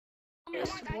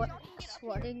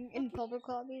sweating in public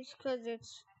lobbies because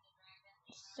it's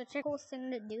such a cool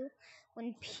thing to do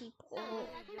when people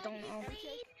don't know how to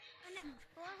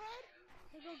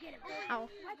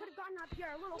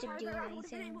do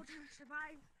anything.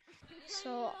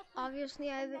 So obviously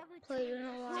I haven't played in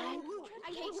a while. I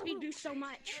hate speed boost so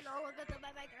much.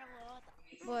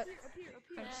 But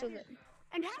I'm so good.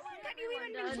 And how long have you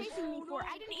even been chasing me for?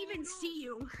 I didn't even see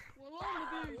you.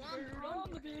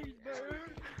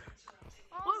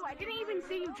 Oh, I didn't even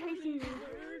see you chasing me.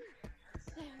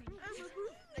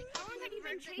 How long have you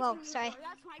been chasing Whoa, me sorry. for?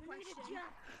 That's my question.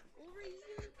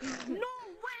 No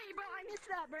way, bro! I missed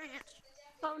that branch.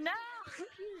 Oh no!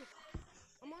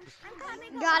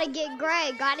 Gotta get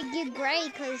Gray,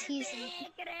 cause he's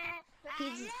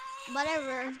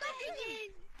whatever.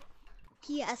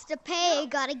 He has to pay.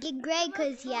 Gotta get Gray,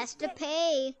 cause he has to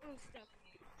pay.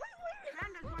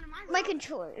 My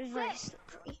controller is very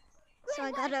slippery, so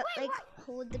I gotta like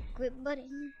hold the grip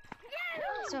button.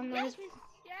 So I'm gonna do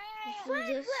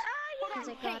this, cause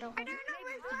I gotta hold the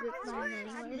grip button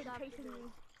anyway.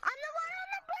 I'm the one on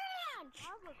the branch.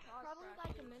 Probably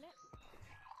like a minute.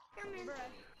 Come in.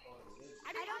 I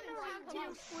don't know how to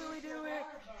really do it.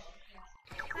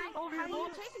 How you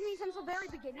chasing me since the very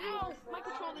beginning? Oh, my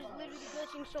controller's literally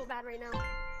glitching so bad right now.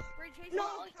 No,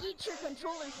 I'll eat your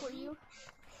controller for you.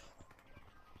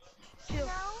 Chill.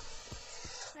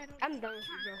 I'm done with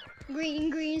you, bro.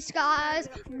 Green skies,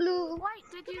 blue. Wait,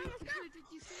 did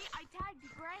you see? I tagged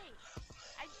Gray.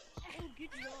 Oh,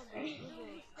 good job. Who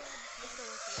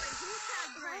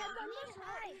tagged Gray?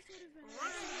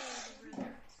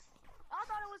 I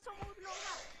thought it was someone with no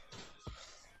hat.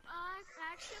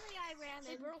 Actually, I ran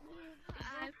in.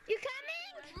 You coming?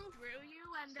 Through you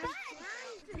and then I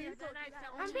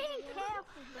fell. I'm being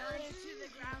careful. To the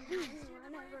ground.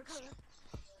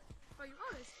 Oh, you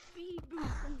got a speed boost.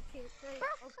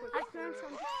 I found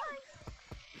some.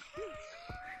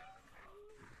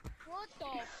 What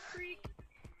the freak?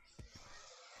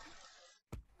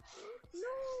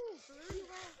 No!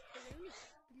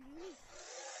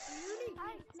 Balloony. I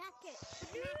smack it.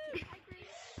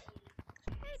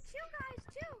 Hey, chill guys,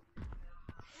 chill.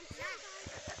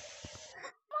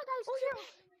 Come on guys, chill.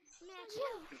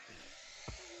 Chill.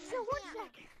 Chill, 1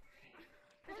 sec.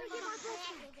 Let me get my breath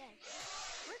back.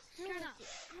 Shut up.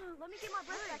 Let me get my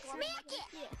breath back. Smack it.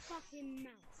 Yeah, fucking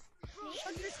mouth.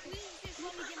 Please, just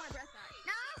let me get my breath back.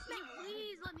 No,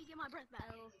 please let me get my breath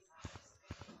back.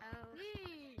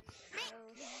 Please.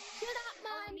 Shut up,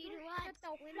 man. Shut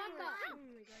the fuck up.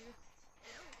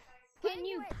 Can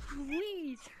you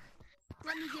please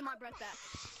let me get my breath back?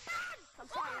 I'm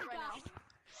sorry right now.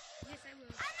 Yes, I will.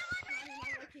 I know what I'm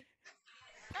doing.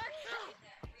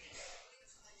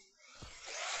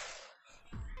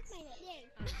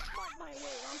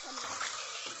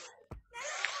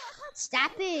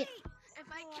 Stop it. If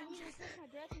I can just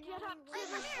get up to the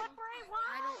slippery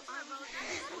wall.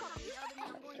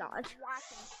 God.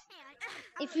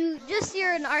 If you just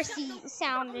hear an RC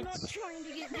sound, I'm it's trying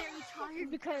to get very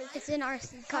tired because it's an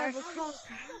RC car. I want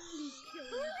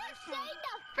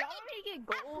to get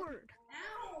gold.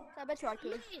 I bet you I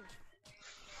could.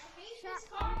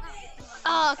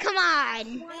 Oh, come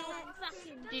on.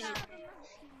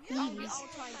 I'll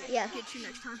try and Yeah. get you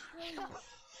next time.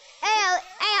 Hey,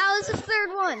 I was the third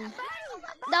one.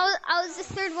 I was the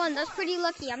third one. That's pretty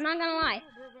lucky. I'm not gonna lie.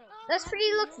 That's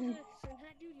pretty lucky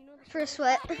for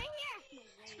Sweat.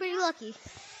 It's pretty lucky.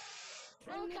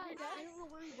 Well, guys, I don't know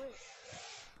where he went.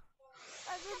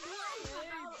 I've been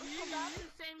doing about the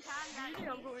same time that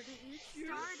he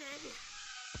started.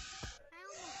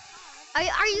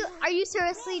 Are you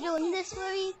seriously doing this for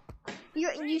me?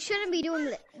 You shouldn't be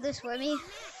doing this for me.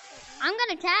 I'm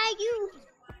gonna tag you.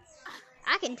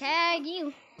 I can tag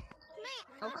you.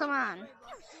 Oh, come on.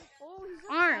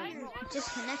 Arm,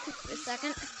 disconnected for a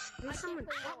second.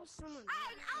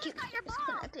 Keep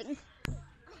disconnecting.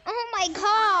 Oh my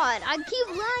god, I keep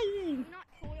lagging.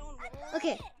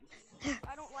 Okay.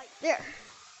 There.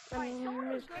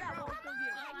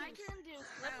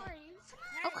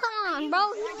 Oh, come on,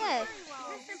 bro. He left.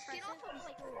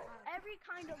 Every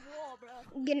kind of wall,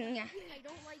 bro. Get in here.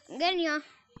 Get in here.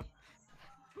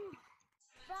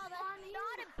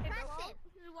 Not impressive.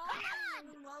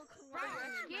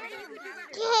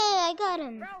 Yeah, I got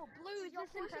him. Bro, Blue, is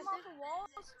this impressive?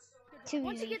 Too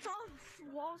Once he easy. gets off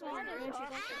walls, yeah,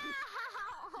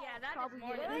 that's probably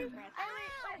more than impressive.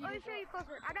 Wait, let me show you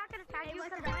closer. I'm not gonna tag you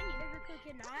because I physically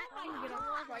cannot. I can get off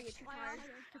walls while I get too tired.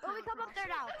 Let me come up there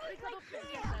now. Let me come up there.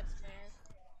 Yeah, that's fair.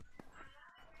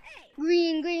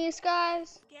 Green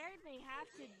skies. Scared me half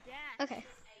to death. Okay.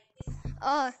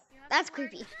 That's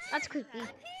creepy. That's creepy.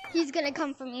 He's gonna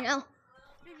come for me now.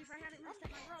 I hadn't messed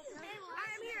up my rope.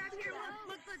 I'm here.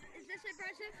 Look, is this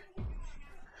impressive?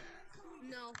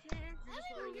 No. Just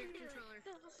holding your controller.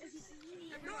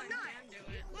 No, I'm not.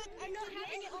 Look, I'm not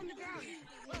having it on the ground.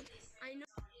 Look, I know.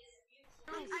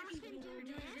 I can do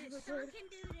this. Someone can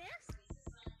do this?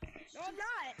 No, I'm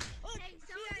not. Look, hey,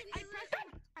 I pressed it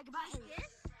like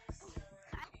this.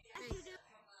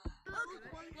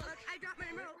 Look, I dropped my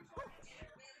remote.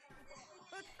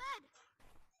 Look, Fed.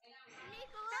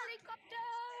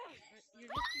 Helicopter! You're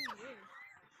just being weird.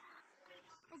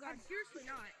 Oh god, seriously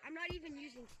not. I'm not even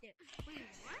using sticks. Wait,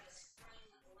 what?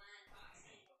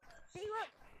 See, look.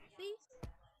 See?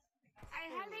 I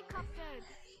helicoptered.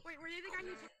 Wait, were you the guy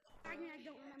who tagged me? I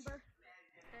don't remember.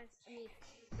 That's me.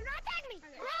 Do not tag me!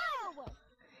 No!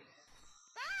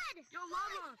 Bad! Yo,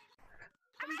 Llama!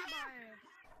 Come to my...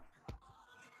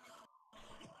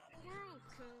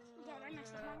 God, I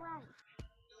messed up my round.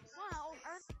 Wow, I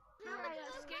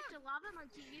escaped a lava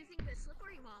monkey using the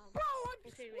slippery wall. Bro, I'm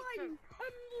sliding.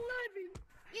 I'm living.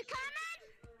 You coming?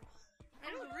 I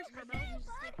don't risk my use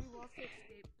the slippery wall to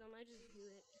escape them. I just do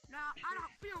it. No, I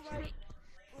don't feel right.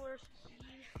 Or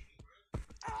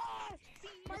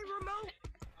my remote.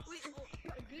 Wait, a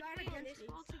good way on this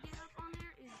wall to get up on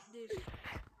there is this.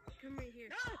 Come right here.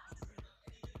 No!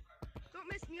 Don't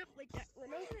mess me up like that.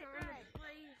 When I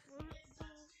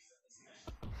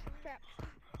crap.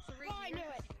 So right here, I knew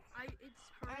it. It's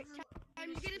hard.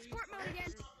 Time to get in sport mode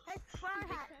again. Hey, flower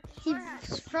hat.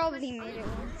 He's probably made it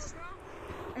once.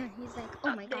 And he's like,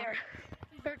 oh my god.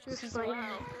 This is like,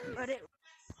 But it.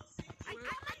 I'm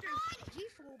under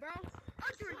G-Fuel, bro.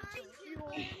 Under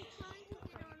G-Fuel.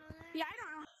 Yeah, I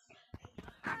don't know.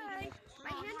 Hi. My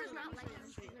hand does not like that.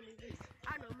 I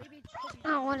don't know, maybe it's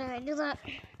oh, why did I do that?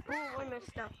 Oh, I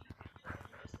messed up.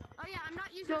 Oh yeah, I'm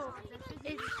not using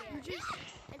it's just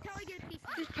until I get a piece.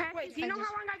 Just practice. Wait, do you know how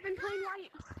long I've been playing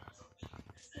White?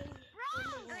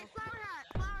 Wrong! Hey, flower hat.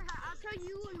 I'll tell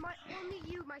you and only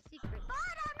you my secret.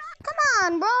 Come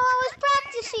on, bro. I was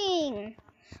practicing.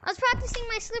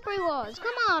 My slippery walls.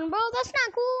 Come on, bro. That's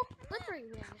not cool.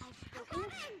 Slippery walls.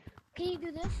 Can you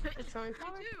do this? It's fine.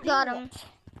 Got him.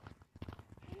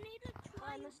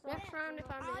 Next round if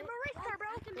I'm a race car, bro.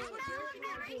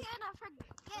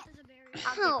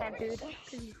 Oh. I'll get that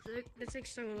dude. That's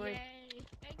extremely late.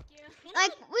 Thank you.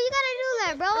 Like, what you gotta do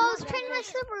that, bro? I was training my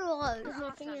slippery walls.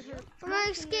 For my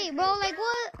escape, bro. Like,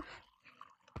 what?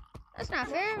 That's not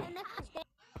fair.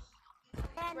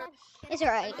 It's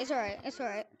alright.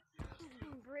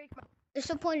 It's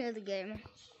the point of the game.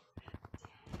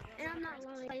 And I'm not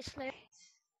lying.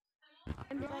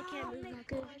 I mean, I can't move that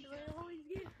good.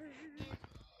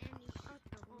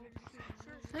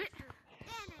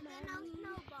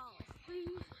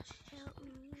 Please help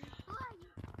me. Who are you?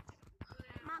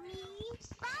 Mommy?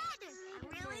 Bud! I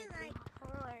really like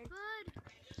Ford. Bud!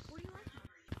 What do you like?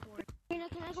 Ford. Can I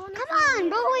go on Come on,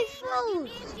 bro. We froze.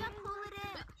 Just pull it in.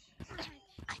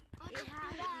 Come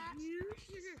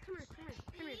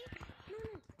here.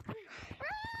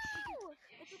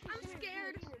 I'm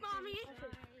scared, Mommy.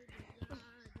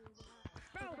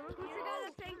 Bro, who's the guy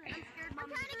that's saying I'm scared, Mommy? I'm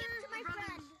trying to get to my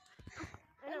friend. I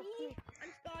know. I'm scared.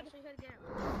 So you gotta get him.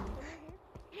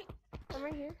 I'm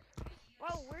right here.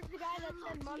 Whoa, where's the guy that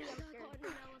said Mommy I'm scared?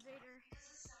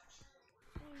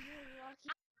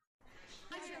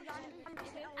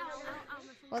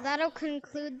 Well, that'll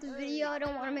conclude the video. I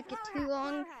don't want to make it too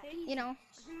long, you know. I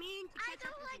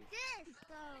don't like this,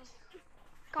 though.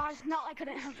 God, it's not like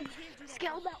I have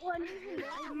scaled that one.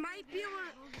 I might be able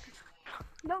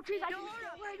to... No, please, I can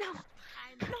scale right now.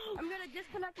 No, I'm going to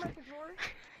disconnect my controller.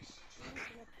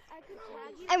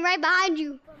 I'm right behind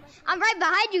you.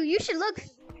 You should look.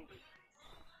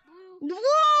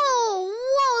 Whoa,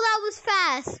 that was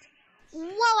fast.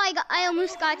 Whoa, I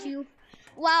almost got you.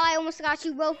 Wow, I almost got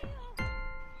you, bro.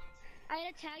 I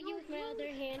had to tag you with my other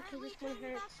hand because this one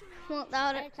hurts. Well,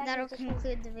 that'll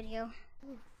conclude the video.